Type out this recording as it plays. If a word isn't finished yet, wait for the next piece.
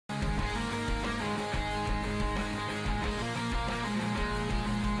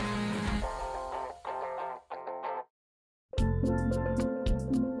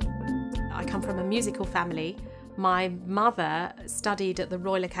musical family. My mother studied at the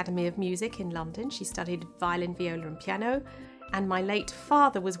Royal Academy of Music in London. She studied violin, viola and piano. And my late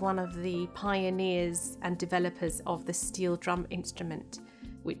father was one of the pioneers and developers of the steel drum instrument,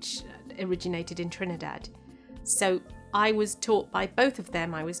 which originated in Trinidad. So I was taught by both of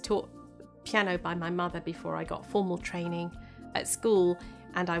them. I was taught piano by my mother before I got formal training at school,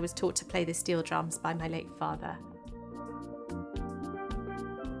 and I was taught to play the steel drums by my late father.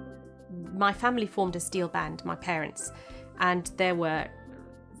 My family formed a steel band, my parents, and there were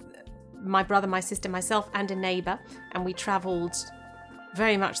my brother, my sister, myself and a neighbour, and we travelled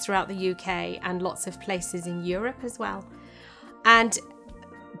very much throughout the UK and lots of places in Europe as well. And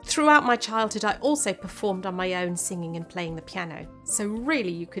throughout my childhood I also performed on my own, singing and playing the piano. So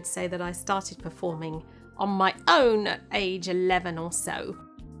really you could say that I started performing on my own at age 11 or so.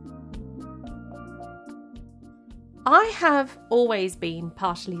 I have always been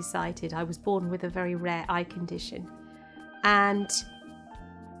partially sighted. I was born with a very rare eye condition, and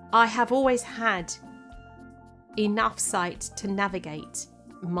I have always had enough sight to navigate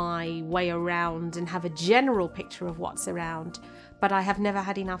my way around and have a general picture of what's around, but I have never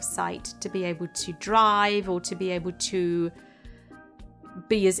had enough sight to be able to drive or to be able to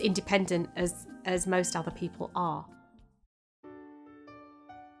be as independent as most other people are.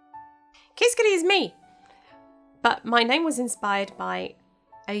 Kiskali is me, but my name was inspired by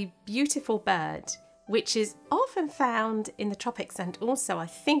a beautiful bird which is often found in the tropics and also I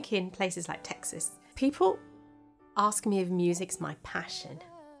think in places like Texas. People ask me if music's my passion.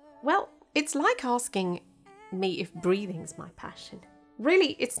 Well, it's like asking me if breathing's my passion.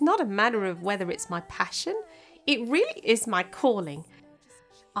 Really, it's not a matter of whether it's my passion. It really is my calling.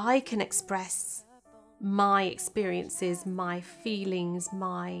 I can express my experiences, my feelings,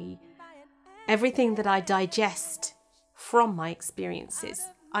 everything that I digest from my experiences.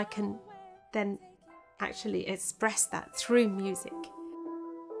 I can then actually express that through music.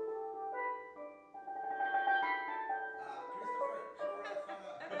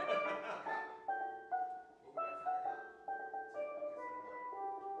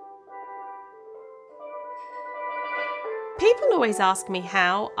 People always ask me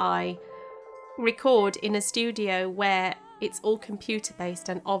how I record in a studio where it's all computer based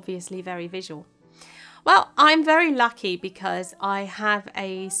and obviously very visual. Well, I'm very lucky because I have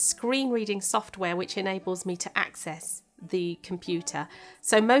a screen reading software which enables me to access the computer.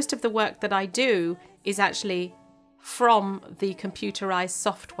 So most of the work that I do is actually from the computerized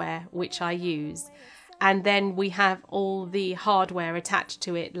software which I use. And then we have all the hardware attached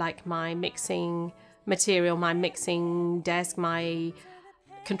to it, like my mixing material, my mixing desk, my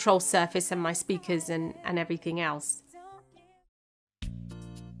control surface and my speakers and everything else.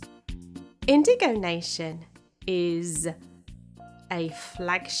 Indigo Nation is a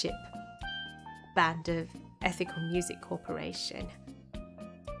flagship band of Ethical Music Corporation.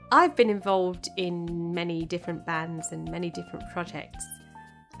 I've been involved in many different bands and many different projects,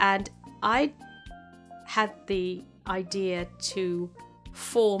 and I had the idea to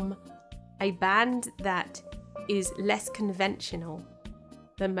form a band that is less conventional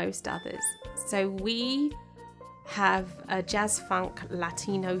than most others. So we have a jazz funk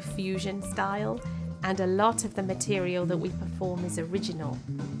Latino fusion style, and a lot of the material that we perform is original.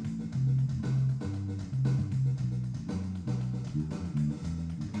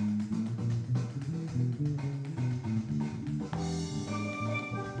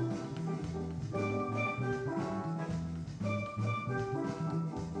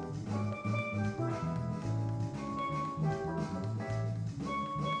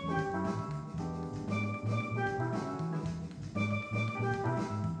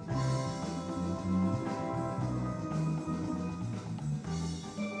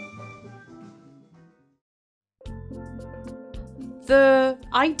 The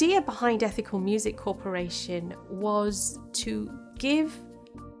idea behind Ethical Music Corporation was to give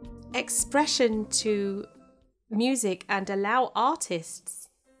expression to music and allow artists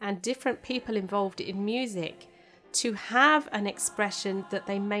and different people involved in music to have an expression that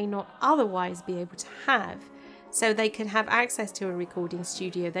they may not otherwise be able to have. So they could have access to a recording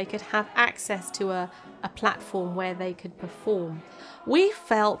studio, they could have access to a platform where they could perform. We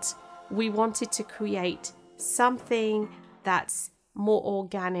felt we wanted to create something that's more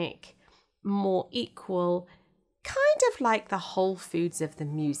organic, more equal, kind of like the Whole Foods of the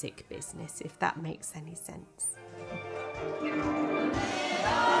music business, if that makes any sense.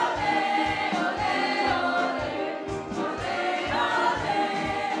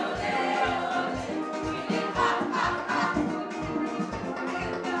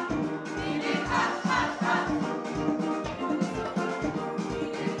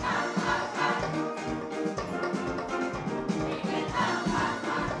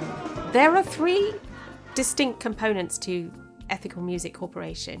 There are three distinct components to Ethical Music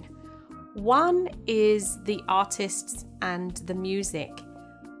Corporation. One is the artists and the music,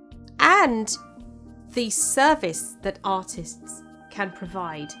 and the service that artists can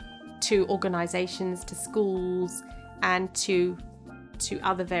provide to organisations, to schools, and to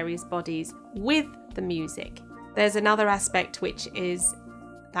other various bodies with the music. There's another aspect, which is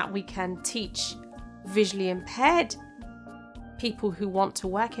that we can teach visually impaired people who want to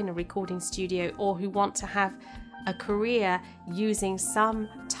work in a recording studio or who want to have a career using some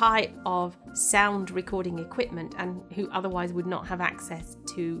type of sound recording equipment and who otherwise would not have access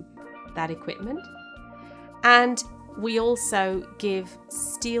to that equipment. And we also give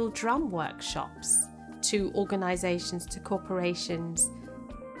steel drum workshops to organisations, to corporations,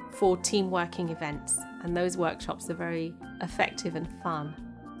 for team working events, and those workshops are very effective and fun.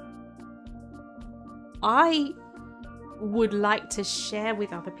 I would like to share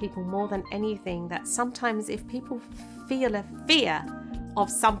with other people more than anything that sometimes if people feel a fear of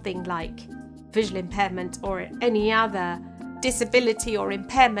something like visual impairment or any other disability or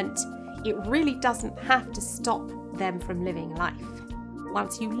impairment, it really doesn't have to stop them from living life.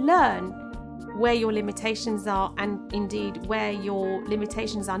 Once you learn where your limitations are, and indeed where your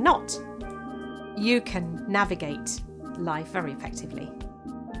limitations are not, you can navigate life very effectively.